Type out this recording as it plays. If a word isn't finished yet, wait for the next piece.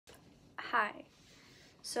Hi.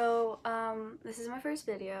 So, this is my first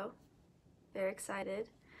video. Very excited.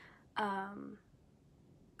 I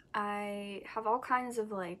have all kinds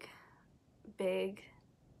of big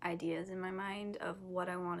ideas in my mind of what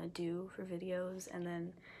I want to do for videos, and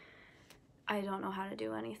then I don't know how to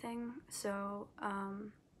do anything. So,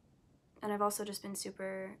 and I've also just been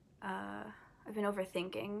I've been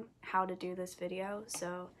overthinking how to do this video.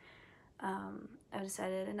 So, I've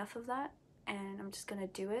decided enough of that, and I'm just gonna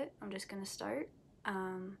do it. I'm just gonna start.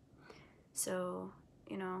 So,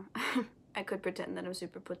 you know, I could pretend that I'm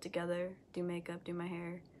super put together, do makeup, do my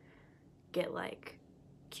hair, get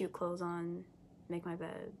cute clothes on, make my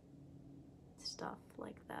bed, stuff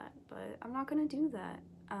like that, but I'm not gonna do that.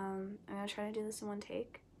 I'm gonna try to do this in one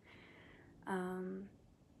take, and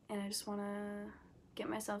I just want to get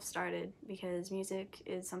myself started because music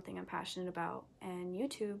is something I'm passionate about, and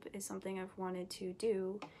YouTube is something I've wanted to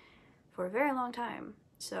do for a very long time.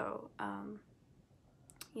 So,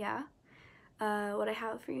 yeah. What I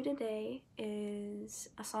have for you today is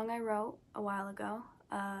a song I wrote a while ago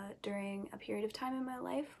during a period of time in my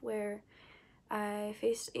life where I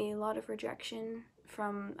faced a lot of rejection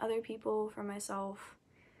from other people, from myself,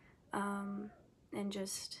 and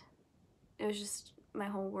it was just my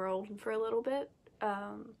whole world for a little bit.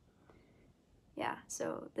 Yeah,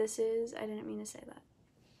 so this is I Didn't Mean to Say That.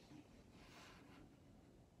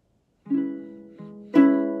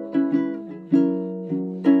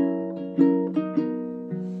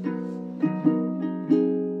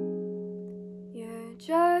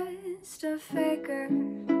 You're just a faker, a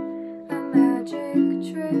magic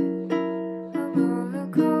trick, a roller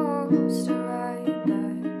coaster ride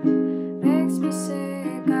that makes me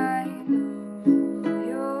sick. I know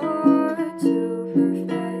you're too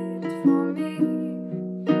perfect for me,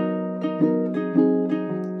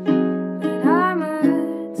 but I'm a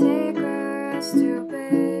taker, a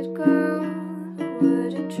stupid girl who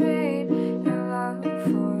wouldn't trade your love for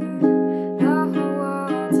the whole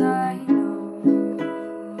world. I know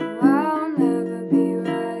I'll never be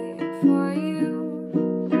right for you.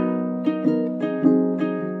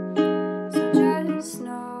 Just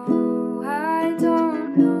know I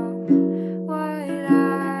don't know what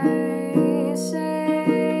I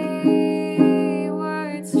say.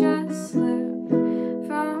 Words just slip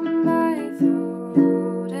from my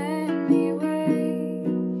throat anyway.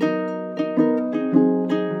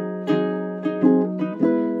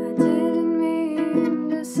 I didn't mean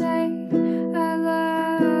to say I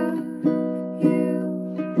love you,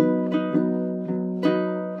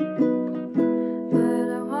 but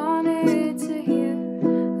I wanted to hear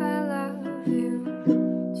I love you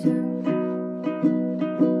too.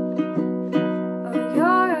 Oh,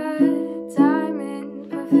 you're a diamond,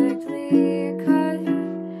 perfectly cut,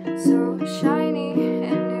 so shiny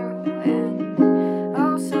and new and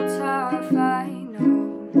oh so tough. I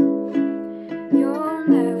know you'll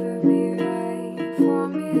never be right for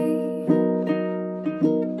me,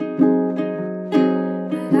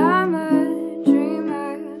 but I'm a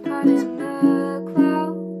dreamer caught in the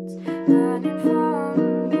clouds, running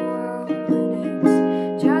from the world when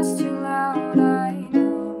it's just too loud. I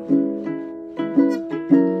know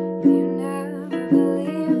you never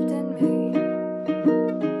believed in me.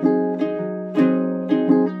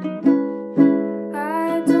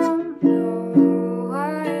 I don't know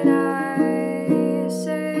what I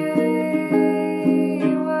say.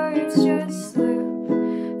 Words just slip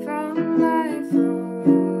from my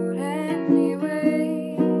throat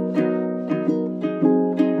anyway.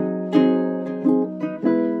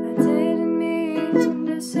 I didn't mean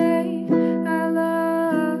to say I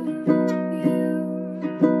love you,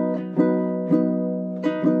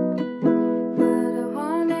 but I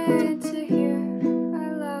wanted to hear I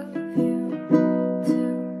love you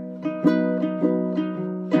too.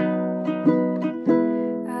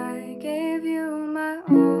 I gave you my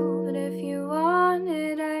all, but if you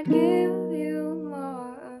wanted, I'd give you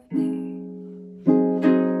more of me.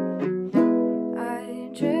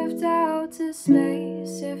 I'd drift out to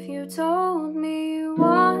space if you told me you wanted